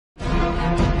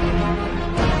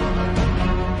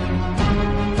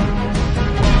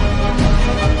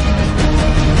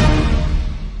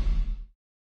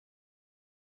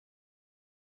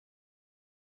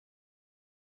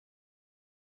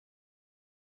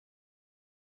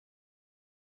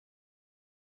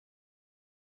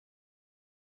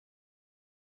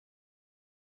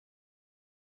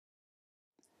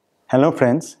Hello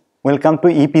friends, welcome to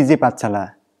EPG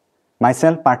Pathshala.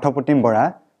 Myself Parthoputim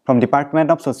Bora from Department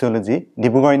of Sociology,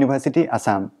 Dibrugarh University,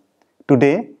 Assam.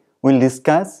 Today we will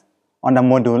discuss on the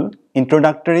module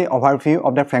Introductory Overview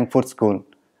of the Frankfurt School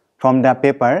from the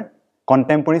paper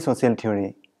Contemporary Social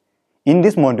Theory. In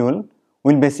this module,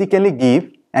 we will basically give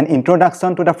an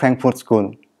introduction to the Frankfurt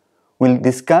School. We will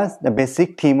discuss the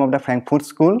basic theme of the Frankfurt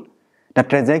School, the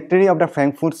trajectory of the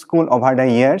Frankfurt School over the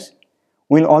years.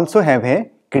 We will also have a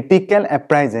critical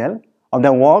appraisal of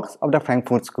the works of the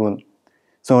Frankfurt School.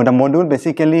 So the module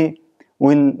basically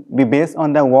will be based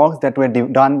on the works that were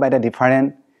done by the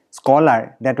different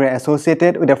scholars that were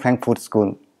associated with the Frankfurt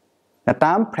School. The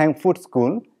term Frankfurt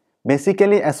School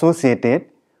basically associated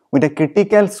with a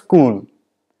critical school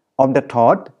of the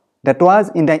thought that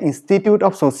was in the Institute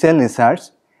of Social Research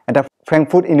at the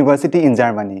Frankfurt University in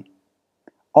Germany.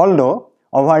 Although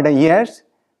over the years,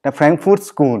 the Frankfurt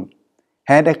School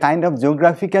had a kind of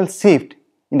geographical shift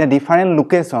in the different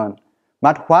location,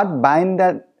 but what bind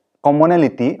the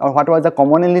commonality, or what was the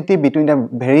commonality between the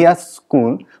various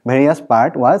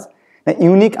part was the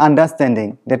unique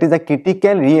understanding, that is the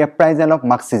critical reappraisal of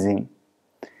Marxism.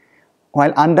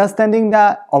 While understanding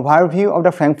the overview of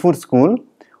the Frankfurt School,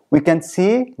 we can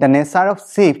see the nature of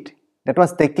shift that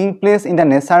was taking place in the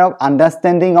nature of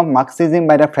understanding of Marxism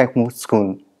by the Frankfurt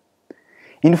School.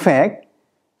 In fact,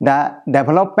 the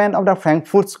development of the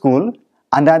Frankfurt School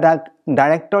under the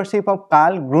directorship of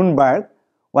Karl Grunberg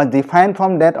was different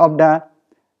from that of the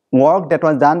work that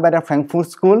was done by the Frankfurt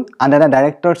School under the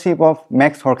directorship of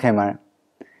Max Horkheimer.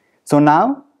 So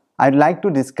now I would like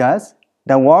to discuss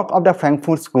the work of the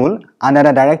Frankfurt School under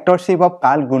the directorship of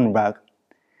Karl Grunberg.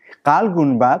 Karl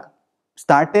Grunberg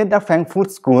started the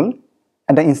Frankfurt School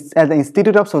at the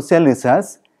Institute of Social Research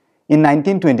in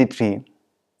 1923.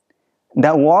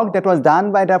 The work that was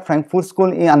done by the Frankfurt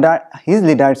School under his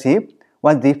leadership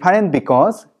was different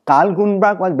because Karl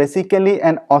Grunberg was basically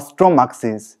an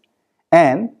Austro-Marxist,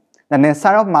 and the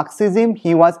nature of Marxism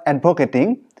he was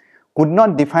advocating could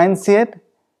not differentiate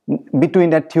between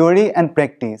the theory and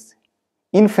practice.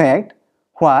 In fact,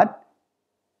 what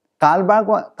Karl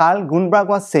Grunberg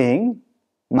was saying,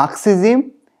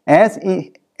 Marxism as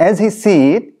he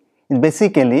sees it is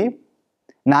basically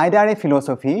neither a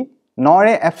philosophy nor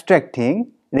an abstract thing,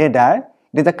 rather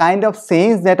it is a kind of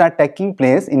change that are taking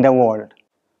place in the world.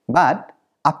 But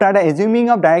after the assuming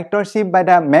of directorship by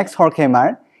the Max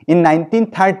Horkheimer in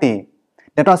 1930,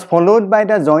 that was followed by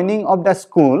the joining of the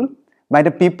school by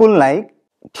the people like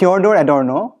Theodor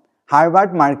Adorno,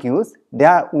 Herbert Marcuse,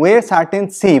 there were certain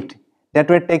shifts that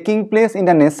were taking place in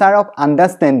the nature of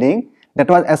understanding that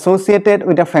was associated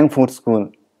with the Frankfurt School.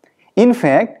 In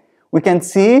fact, we can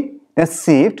see the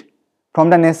shift from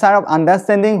the nature of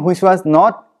understanding which was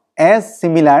not as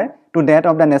similar to that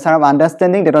of the nature of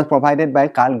understanding that was provided by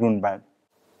Karl Grunberg.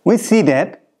 We see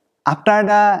that after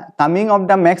the coming of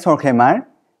the Max Horkheimer,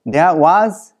 there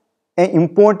was an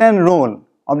important role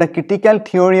of the critical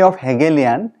theory of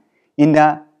Hegelian in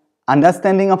the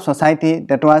understanding of society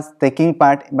that was taking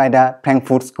part by the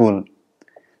Frankfurt School.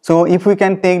 So if we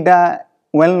can take the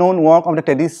well-known work of the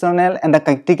traditional and the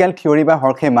critical theory by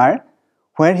Horkheimer,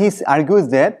 where he argues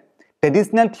that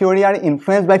traditional theory are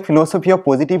influenced by philosophy of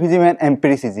positivism and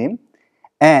empiricism,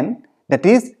 and that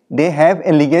is, they have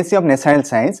a legacy of natural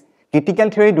science.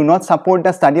 Critical theory do not support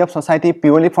the study of society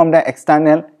purely from the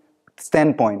external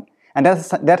standpoint, and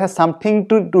that has something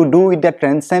to do with the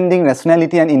transcending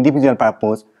rationality and individual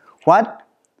purpose. What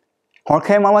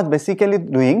Horkheimer was basically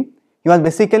doing, he was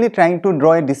basically trying to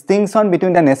draw a distinction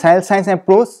between the natural science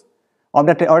approach of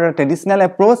the traditional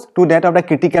approach to that of the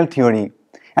critical theory.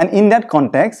 And in that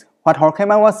context, what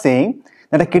Horkheimer was saying,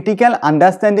 that the critical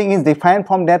understanding is different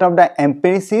from that of the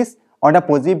empiricist or the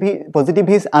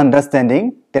positivist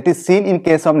understanding that is seen in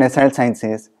case of natural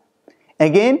sciences.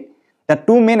 Again, the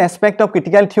two main aspects of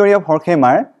critical theory of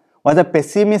Horkheimer was a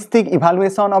pessimistic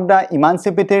evaluation of the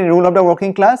emancipatory role of the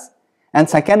working class, and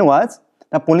second was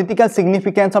the political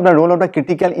significance of the role of the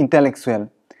critical intellectual.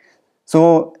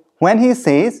 So when he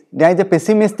says there is a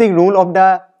pessimistic role of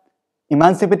the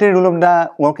emancipatory role of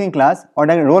the working class or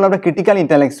the role of the critical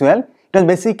intellectual, it was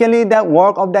basically the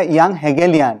work of the young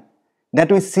Hegelian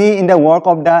that we see in the work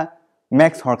of the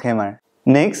Max Horkheimer.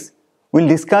 Next, we will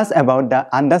discuss about the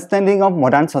understanding of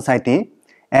modern society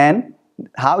and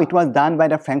how it was done by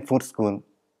the Frankfurt School.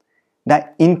 The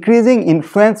increasing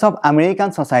influence of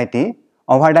American society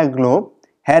over the globe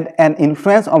had an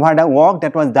influence over the work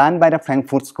that was done by the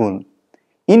Frankfurt School.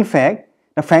 In fact,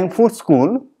 the Frankfurt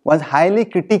School was highly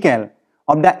critical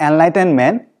of the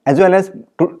Enlightenment as well as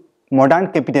modern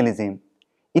capitalism.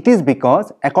 It is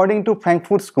because, according to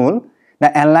Frankfurt School,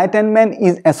 the Enlightenment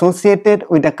is associated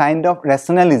with a kind of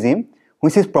rationalism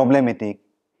which is problematic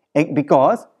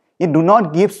because it do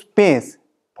not give space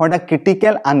for the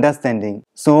critical understanding.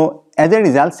 So as a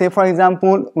result, say for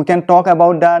example, we can talk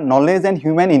about the Knowledge and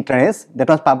Human Interest that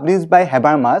was published by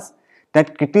Habermas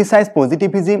that criticized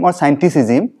positivism or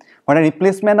scienticism for a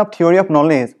replacement of theory of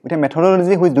knowledge with a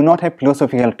methodology which do not have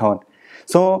philosophical thought.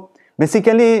 So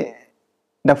basically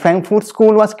the Frankfurt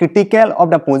School was critical of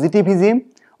the positivism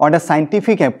or the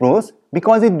scientific approach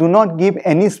because it do not give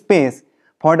any space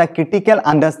for the critical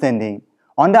understanding.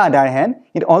 On the other hand,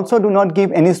 it also do not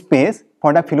give any space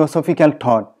for the philosophical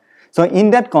thought. So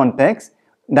in that context,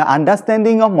 the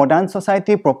understanding of modern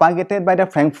society propagated by the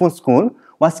Frankfurt School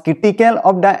was critical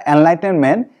of the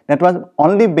Enlightenment that was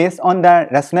only based on the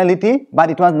rationality, but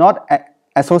it was not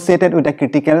associated with the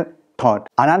critical thought.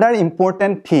 Another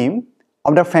important theme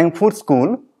of the Frankfurt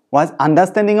School was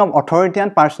understanding of authority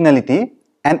and personality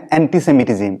and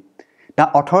anti-Semitism.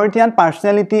 The authority and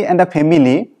personality and the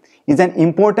family is an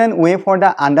important way for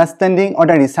the understanding or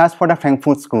the research for the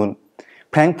Frankfurt School.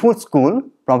 Frankfurt School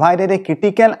provided a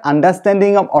critical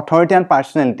understanding of authority and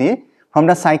personality from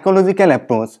the psychological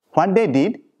approach. What they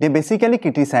did, they basically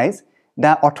criticized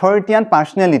the authority and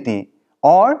personality,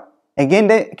 or again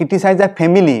they criticized the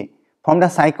family from the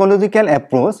psychological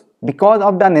approach because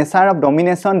of the nature of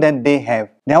domination that they have.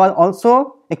 There was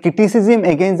also a criticism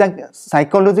against the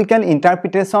psychological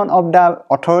interpretation of the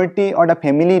authority or the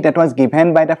family that was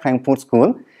given by the Frankfurt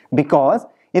School because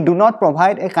it do not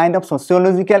provide a kind of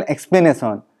sociological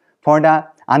explanation for the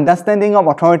understanding of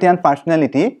authority and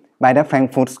personality by the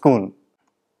Frankfurt School.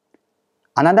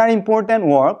 Another important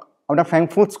work of the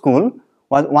Frankfurt School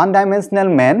was One-Dimensional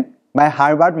Man by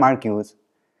Herbert Marcuse.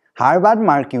 Herbert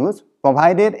Marcuse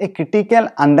provided a critical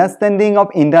understanding of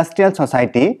industrial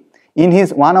society in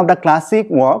his one of the classic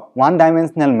work,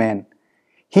 One-Dimensional Man.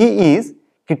 He is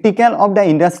critical of the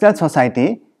industrial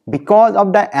society because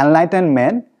of the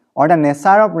Enlightenment or the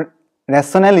nature of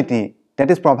rationality that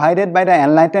is provided by the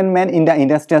Enlightenment in the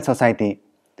industrial society.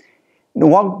 The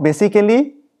work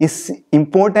basically is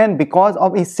important because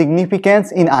of its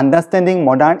significance in understanding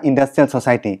modern industrial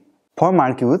society. For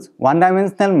Marcuse,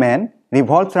 One-Dimensional Man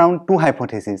revolves around two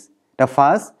hypotheses. The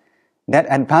first, that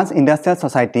advanced industrial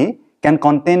society can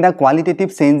contain the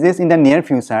qualitative changes in the near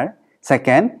future.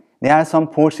 Second, there are some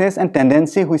forces and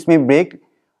tendencies which may break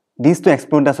these to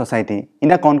explode the society. In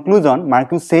the conclusion,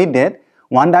 Marcuse said that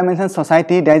one-dimensional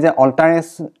society, there is an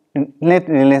alternate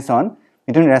relation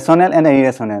between rational and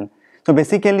irrational. So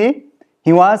basically,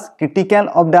 he was critical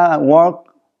of the work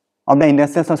of the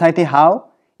industrial society, how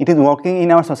it is working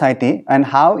in our society and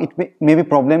how it may be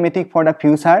problematic for the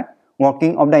future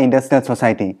working of the industrial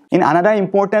society. In another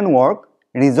important work,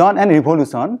 Reason and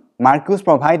Revolution, Marcuse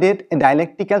provided a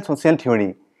dialectical social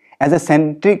theory as a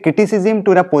centric criticism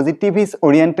to the positivist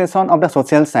orientation of the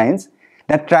social science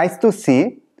that tries to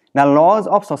see the laws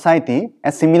of society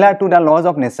as similar to the laws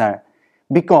of nature,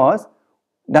 because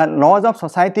the laws of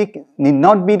society need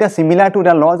not be similar to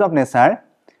the laws of nature.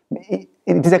 It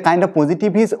is a kind of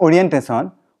positivist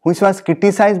orientation which was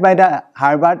criticized by the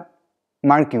Herbert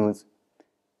Marcuse.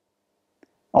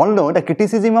 Although the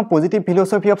criticism of positive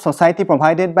philosophy of society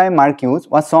provided by Marcuse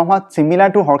was somewhat similar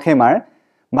to Horkheimer,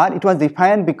 but it was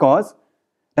different because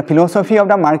the philosophy of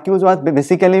the Marcuse was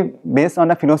basically based on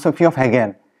the philosophy of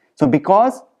Hegel. So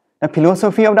because the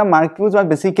philosophy of the Marcuse was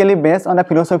basically based on the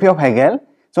philosophy of Hegel,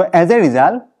 so as a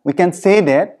result, we can say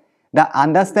that the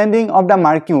understanding of the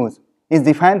Marcuse is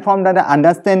different from the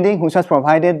understanding which was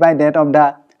provided by that of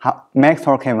the Max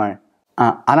Horkheimer.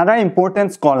 Another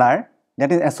important scholar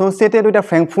that is associated with the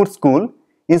Frankfurt School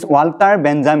is Walter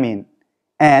Benjamin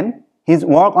and his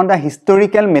work on the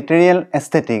historical material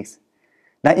aesthetics.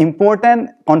 The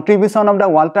important contribution of the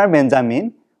Walter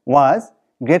Benjamin was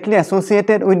greatly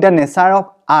associated with the nature of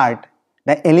art,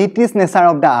 the elitist nature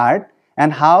of the art,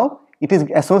 and how it is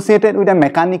associated with the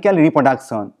mechanical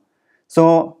reproduction.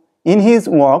 So in his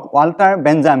work, Walter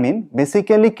Benjamin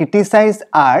basically criticized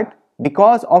art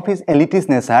because of his elitist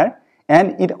nature,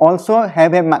 and it also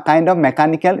have a kind of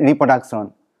mechanical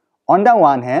reproduction. On the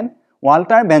one hand,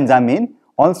 Walter Benjamin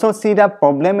also see the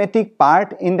problematic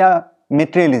part in the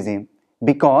materialism,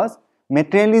 because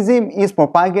materialism is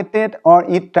propagated or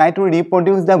it try to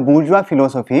reproduce the bourgeois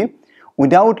philosophy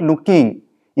without looking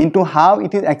into how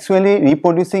it is actually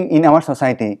reproducing in our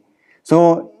society.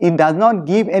 So it does not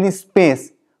give any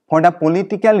space for the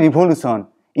political revolution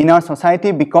in our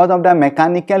society because of the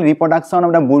mechanical reproduction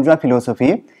of the bourgeois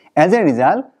philosophy. As a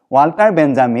result, Walter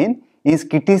Benjamin is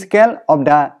critical of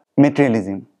the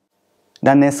materialism.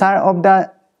 The nature of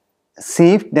the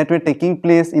shift that were taking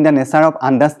place in the nature of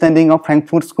understanding of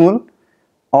Frankfurt School,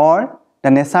 or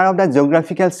the nature of the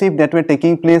geographical shift that were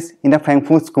taking place in the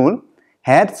Frankfurt School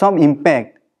had some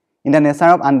impact in the nature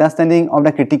of understanding of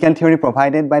the critical theory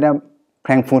provided by the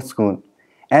Frankfurt School.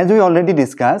 As we already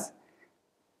discussed,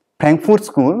 Frankfurt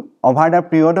School, over the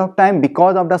period of time,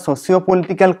 because of the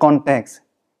socio-political context,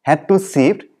 had to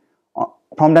shift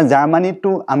from the Germany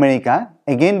to America.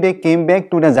 Again, they came back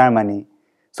to the Germany.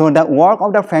 So the work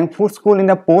of the Frankfurt School in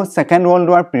the post-Second World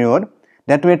War period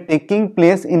that were taking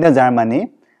place in the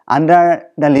Germany under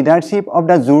the leadership of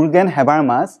the Jürgen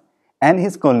Habermas and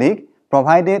his colleague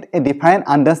provided a different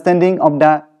understanding of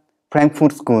the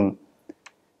Frankfurt School.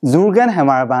 Jürgen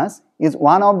Habermas is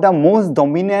one of the most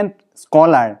dominant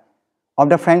scholars of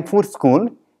the Frankfurt School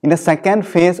in the second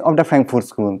phase of the Frankfurt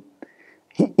School.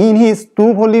 In his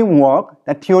two-volume work,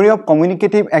 The Theory of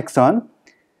Communicative Action,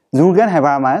 Jürgen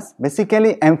Habermas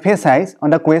basically emphasized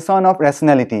on the question of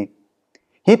rationality.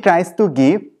 He tries to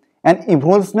give an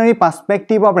evolutionary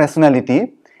perspective of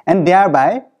rationality, and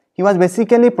thereby he was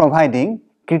basically providing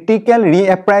critical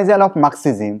reappraisal of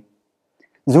Marxism.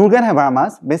 Jürgen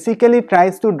Habermas basically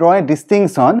tries to draw a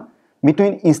distinction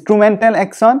between instrumental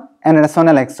action and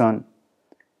rational action.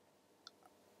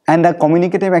 And the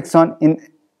communicative action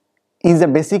is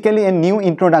basically a new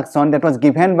introduction that was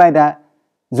given by the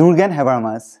Jürgen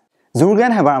Habermas.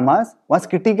 Jürgen Habermas was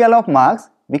critical of Marx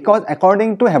because,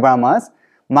 according to Habermas,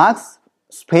 Marx's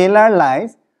failure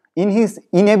lies in his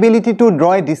inability to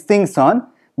draw a distinction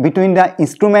between the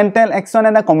instrumental action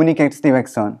and the communicative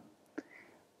action.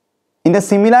 In the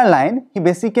similar line, he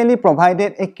basically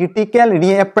provided a critical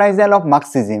reappraisal of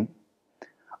Marxism.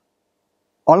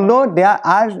 Although there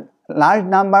are large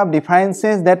number of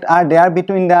differences that are there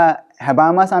between the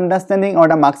Habermas understanding or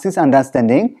the Marxist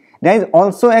understanding, there is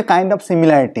also a kind of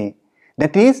similarity,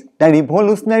 that is the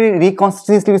revolutionary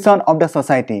reconstitution of the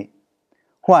society.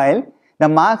 While the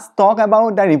Marx talk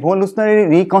about the revolutionary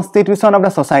reconstitution of the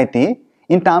society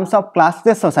in terms of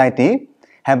classless society,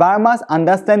 Habermas'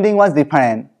 understanding was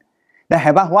different.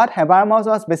 What Habermas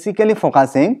was basically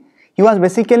focusing, he was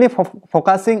basically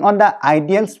focusing on the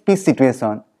ideal speech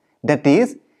situation, that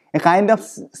is a kind of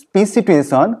speech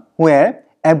situation where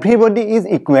everybody is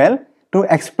equal to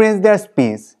express their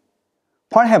speech.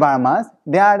 For Habermas,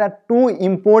 there are the two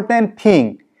important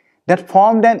things that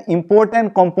formed an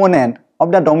important component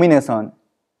of the domination.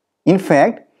 In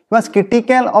fact, he was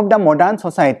critical of the modern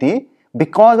society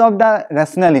because of the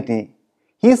rationality.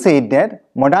 He said that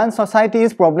modern society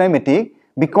is problematic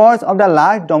because of the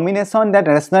large domination that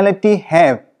rationality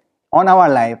have on our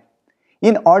life.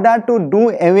 In order to do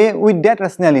away with that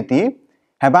rationality,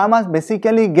 Habermas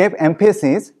basically gave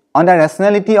emphasis on the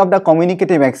rationality of the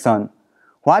communicative action.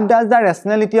 What does the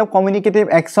rationality of communicative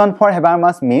action for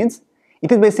Habermas means?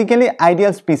 It is basically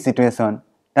ideal speech situation.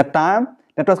 The term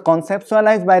that was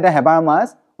conceptualized by the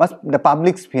Habermas was the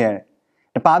public sphere.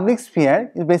 The public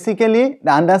sphere is basically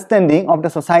the understanding of the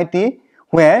society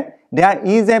where there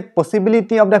is a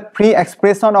possibility of the free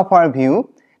expression of our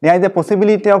view, there is a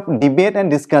possibility of debate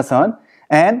and discussion,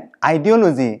 and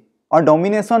ideology or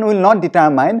domination will not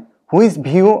determine whose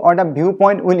view or the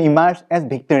viewpoint will emerge as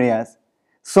victorious.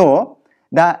 So,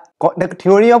 the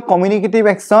theory of communicative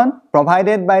action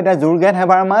provided by the Jürgen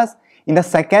Habermas in the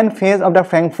second phase of the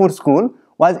Frankfurt School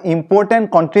was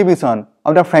important contribution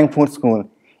of the Frankfurt School.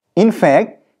 In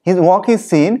fact, his work is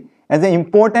seen as an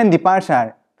important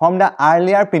departure from the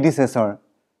earlier predecessor.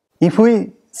 If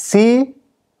we see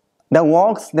the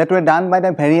works that were done by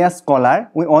the various scholars,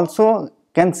 we also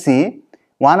can see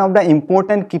one of the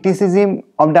important criticism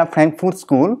of the Frankfurt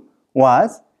School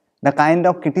was the kind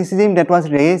of criticism that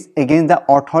was raised against the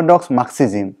orthodox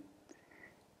Marxism.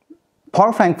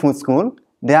 For Frankfurt School,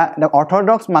 the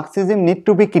orthodox Marxism need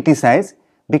to be criticized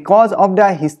because of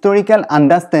the historical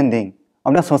understanding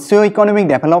of the socio-economic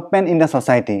development in the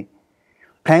society.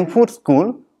 Frankfurt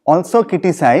School also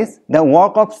criticized the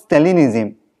work of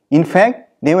Stalinism. In fact,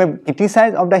 they were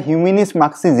criticized of the humanist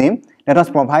Marxism that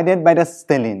was provided by the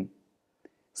Stalin.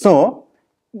 So,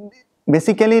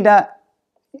 basically the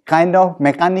kind of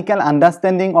mechanical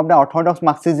understanding of the orthodox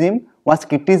Marxism was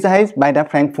criticized by the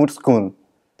Frankfurt School.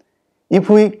 If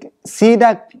we see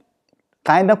the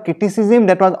kind of criticism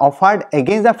that was offered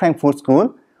against the Frankfurt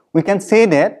School, we can say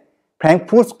that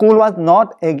Frankfurt School was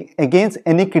not against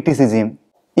any criticism.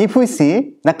 If we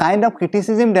see the kind of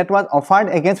criticism that was offered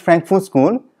against Frankfurt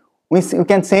School, we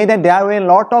can say that there were a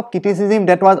lot of criticism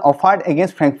that was offered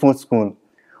against Frankfurt School.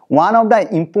 One of the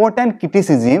important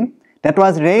criticism that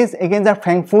was raised against the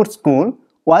Frankfurt School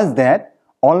was that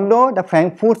although the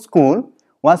Frankfurt School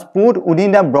was put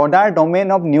within the broader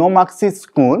domain of neo-Marxist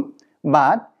school,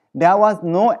 but there was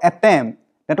no attempt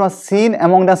that was seen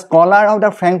among the scholars of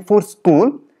the Frankfurt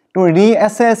School to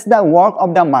reassess the work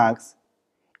of the Marx.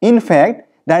 In fact,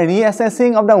 the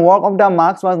reassessing of the work of the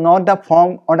Marx was not the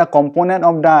form or the component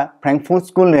of the Frankfurt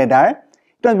School radar.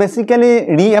 It was basically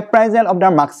reappraisal of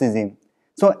the Marxism.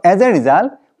 So as a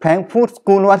result, Frankfurt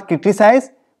School was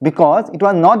criticized because it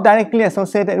was not directly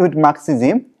associated with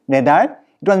Marxism. Rather,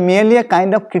 it was merely a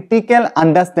kind of critical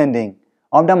understanding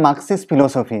of the Marxist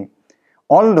philosophy.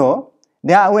 Although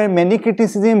there were many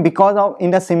criticisms because of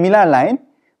in the similar line,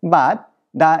 but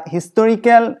the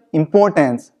historical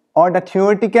importance or the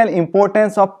theoretical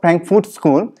importance of Frankfurt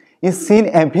School is seen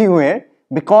everywhere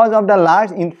because of the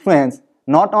large influence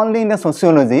not only in the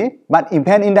sociology but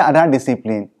even in the other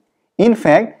discipline. In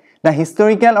fact, the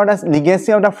historical or the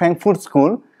legacy of the Frankfurt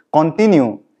School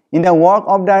continue in the work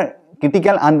of the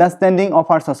critical understanding of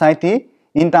our society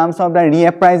in terms of the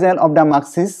reappraisal of the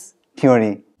Marxist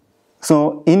theory.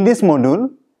 So in this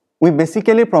module, we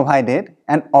basically provided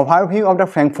an overview of the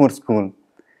Frankfurt School.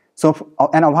 So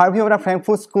an overview of the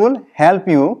Frankfurt School help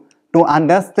you to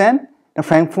understand the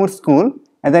Frankfurt School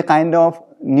as a kind of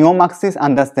neo-Marxist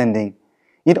understanding.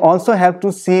 It also helps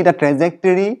to see the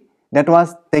trajectory that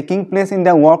was taking place in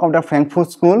the work of the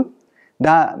Frankfurt School,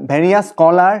 the various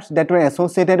scholars that were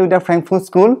associated with the Frankfurt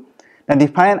School, the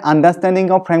different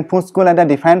understanding of Frankfurt School at a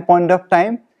different point of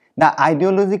time, the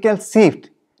ideological shift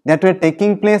that were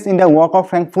taking place in the work of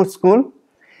Frankfurt School.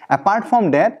 Apart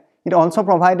from that, it also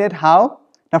provided how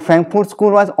the Frankfurt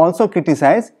School was also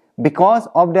criticized because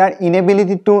of their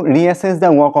inability to reassess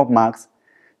the work of Marx.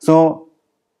 So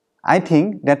I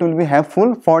think that will be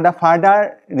helpful. For the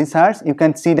further research, you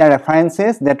can see the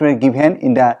references that were given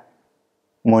in the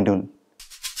module.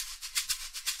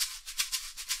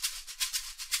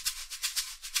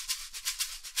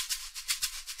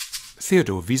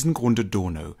 Theodor Wiesengrund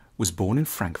Adorno was born in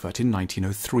Frankfurt in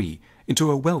 1903 into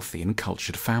a wealthy and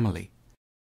cultured family.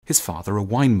 His father, a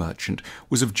wine merchant,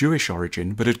 was of Jewish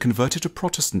origin but had converted to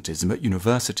Protestantism at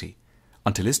university.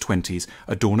 Until his 20s,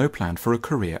 Adorno planned for a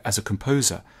career as a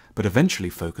composer, but eventually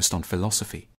focused on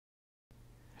philosophy.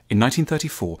 In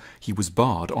 1934, he was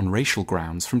barred on racial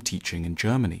grounds from teaching in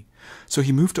Germany, so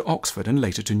he moved to Oxford and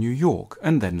later to New York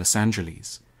and then Los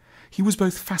Angeles. He was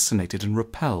both fascinated and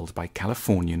repelled by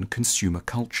Californian consumer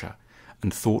culture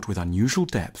and thought with unusual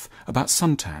depth about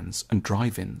suntans and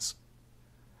drive-ins.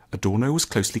 Adorno was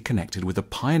closely connected with a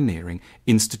pioneering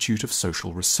Institute of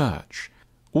Social Research,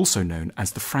 also known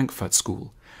as the Frankfurt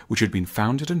School, which had been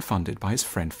founded and funded by his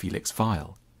friend Felix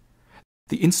Weil.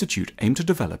 The institute aimed to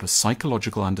develop a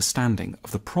psychological understanding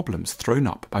of the problems thrown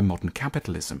up by modern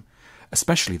capitalism,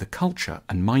 especially the culture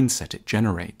and mindset it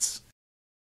generates.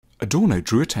 Adorno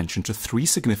drew attention to three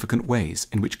significant ways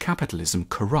in which capitalism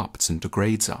corrupts and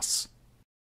degrades us.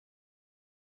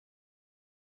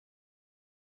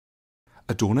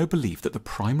 Adorno believed that the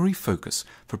primary focus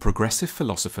for progressive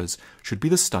philosophers should be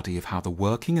the study of how the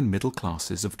working and middle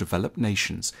classes of developed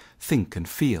nations think and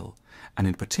feel, and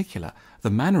in particular the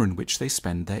manner in which they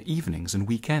spend their evenings and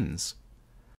weekends.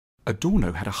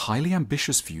 Adorno had a highly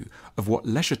ambitious view of what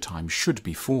leisure time should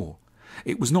be for.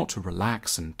 It was not to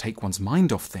relax and take one's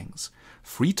mind off things.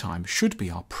 Free time should be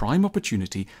our prime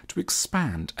opportunity to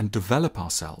expand and develop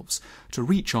ourselves, to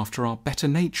reach after our better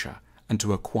nature, and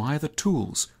to acquire the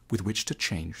tools with which to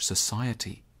change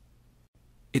society.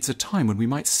 It's a time when we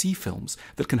might see films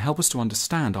that can help us to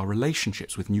understand our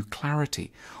relationships with new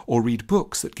clarity, or read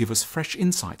books that give us fresh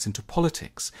insights into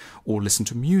politics, or listen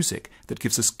to music that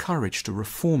gives us courage to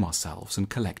reform ourselves and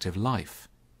collective life.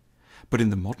 But in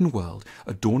the modern world,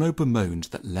 Adorno bemoaned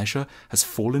that leisure has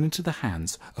fallen into the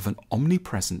hands of an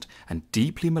omnipresent and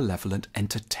deeply malevolent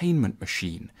entertainment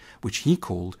machine, which he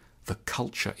called the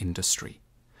culture industry.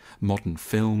 Modern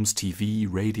films, TV,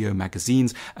 radio,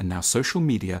 magazines, and now social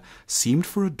media seemed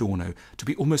for Adorno to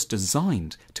be almost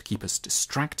designed to keep us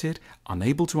distracted,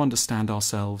 unable to understand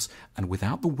ourselves, and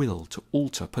without the will to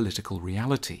alter political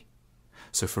reality.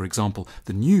 So, for example,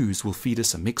 the news will feed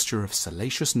us a mixture of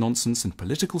salacious nonsense and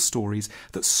political stories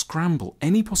that scramble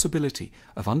any possibility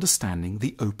of understanding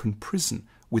the open prison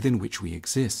within which we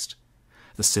exist.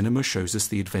 The cinema shows us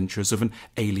the adventures of an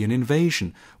alien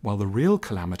invasion, while the real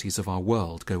calamities of our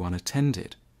world go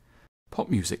unattended. Pop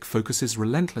music focuses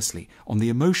relentlessly on the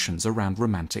emotions around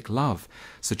romantic love,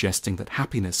 suggesting that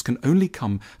happiness can only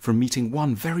come from meeting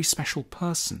one very special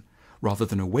person, rather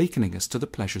than awakening us to the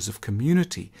pleasures of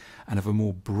community and of a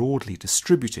more broadly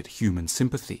distributed human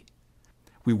sympathy.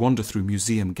 We wander through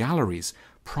museum galleries,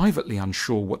 privately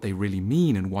unsure what they really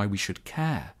mean and why we should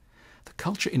care. The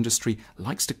culture industry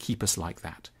likes to keep us like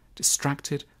that,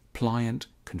 distracted, pliant,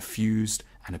 confused,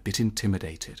 and a bit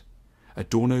intimidated.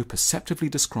 Adorno perceptively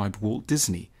described Walt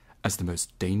Disney as the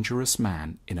most dangerous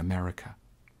man in America.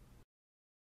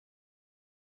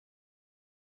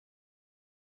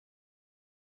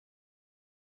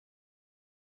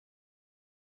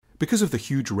 Because of the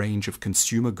huge range of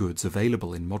consumer goods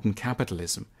available in modern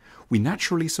capitalism, we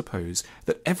naturally suppose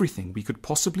that everything we could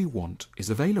possibly want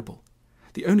is available.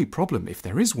 The only problem, if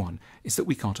there is one, is that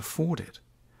we can't afford it.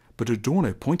 But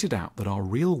Adorno pointed out that our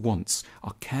real wants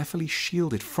are carefully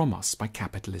shielded from us by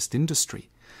capitalist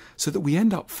industry, so that we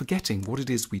end up forgetting what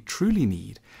it is we truly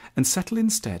need and settle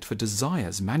instead for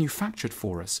desires manufactured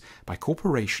for us by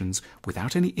corporations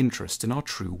without any interest in our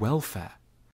true welfare.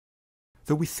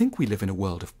 Though we think we live in a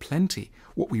world of plenty,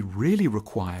 what we really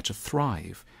require to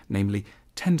thrive, namely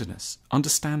tenderness,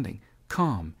 understanding,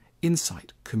 calm,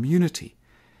 insight, community,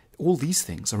 all these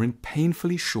things are in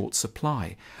painfully short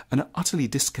supply and are utterly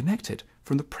disconnected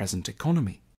from the present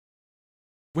economy.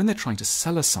 When they're trying to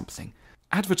sell us something,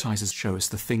 advertisers show us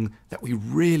the thing that we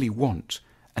really want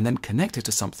and then connect it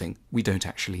to something we don't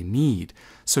actually need.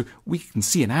 So we can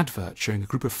see an advert showing a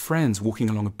group of friends walking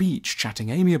along a beach chatting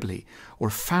amiably, or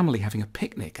a family having a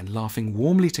picnic and laughing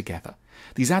warmly together.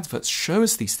 These adverts show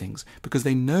us these things because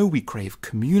they know we crave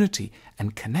community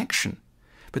and connection.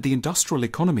 But the industrial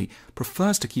economy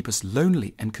prefers to keep us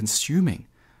lonely and consuming.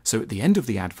 So at the end of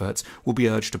the adverts, we'll be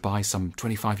urged to buy some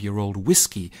 25-year-old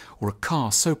whiskey or a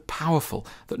car so powerful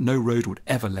that no road would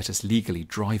ever let us legally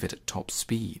drive it at top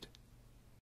speed.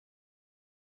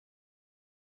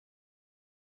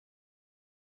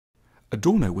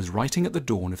 Adorno was writing at the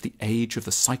dawn of the age of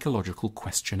the psychological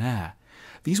questionnaire.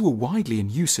 These were widely in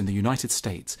use in the United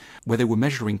States, where they were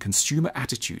measuring consumer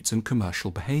attitudes and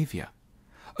commercial behavior.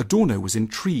 Adorno was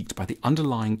intrigued by the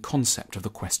underlying concept of the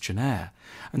questionnaire,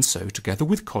 and so, together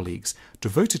with colleagues,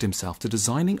 devoted himself to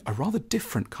designing a rather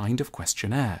different kind of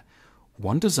questionnaire,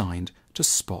 one designed to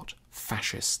spot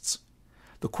fascists.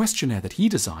 The questionnaire that he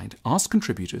designed asked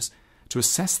contributors to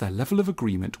assess their level of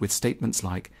agreement with statements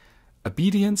like,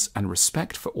 "Obedience and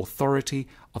respect for authority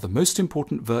are the most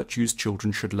important virtues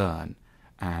children should learn,"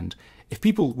 and "If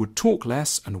people would talk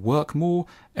less and work more,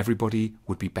 everybody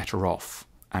would be better off,"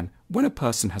 and "When a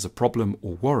person has a problem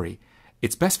or worry,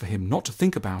 it's best for him not to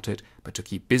think about it, but to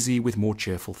keep busy with more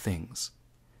cheerful things."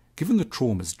 Given the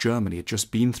traumas Germany had just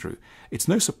been through, it's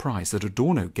no surprise that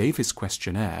Adorno gave his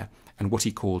questionnaire, and what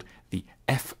he called the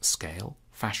F scale,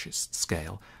 fascist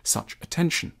scale, such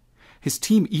attention. His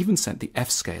team even sent the F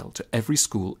scale to every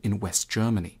school in West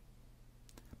Germany.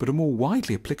 But a more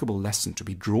widely applicable lesson to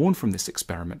be drawn from this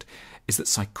experiment is that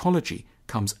psychology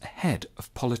comes ahead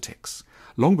of politics.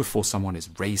 Long before someone is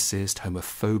racist,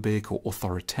 homophobic, or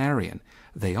authoritarian,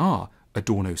 they are,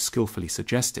 Adorno skillfully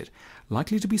suggested,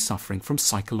 likely to be suffering from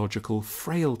psychological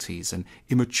frailties and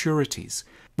immaturities,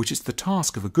 which it's the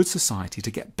task of a good society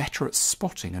to get better at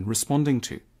spotting and responding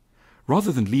to.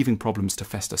 Rather than leaving problems to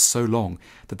fester so long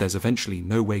that there's eventually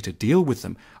no way to deal with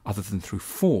them other than through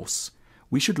force,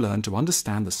 we should learn to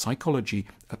understand the psychology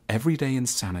of everyday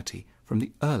insanity from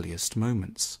the earliest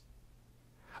moments.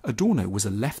 Adorno was a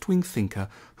left-wing thinker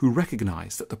who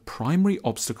recognized that the primary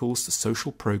obstacles to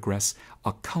social progress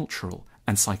are cultural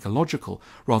and psychological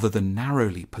rather than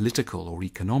narrowly political or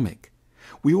economic.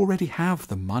 We already have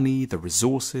the money, the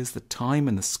resources, the time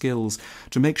and the skills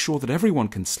to make sure that everyone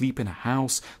can sleep in a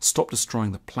house, stop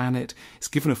destroying the planet, is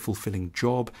given a fulfilling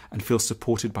job and feel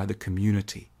supported by the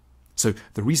community. So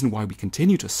the reason why we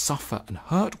continue to suffer and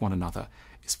hurt one another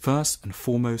is first and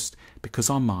foremost because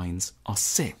our minds are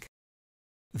sick.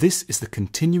 This is the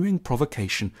continuing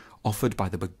provocation offered by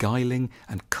the beguiling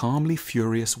and calmly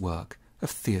furious work of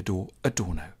Theodor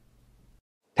Adorno.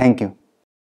 Thank you.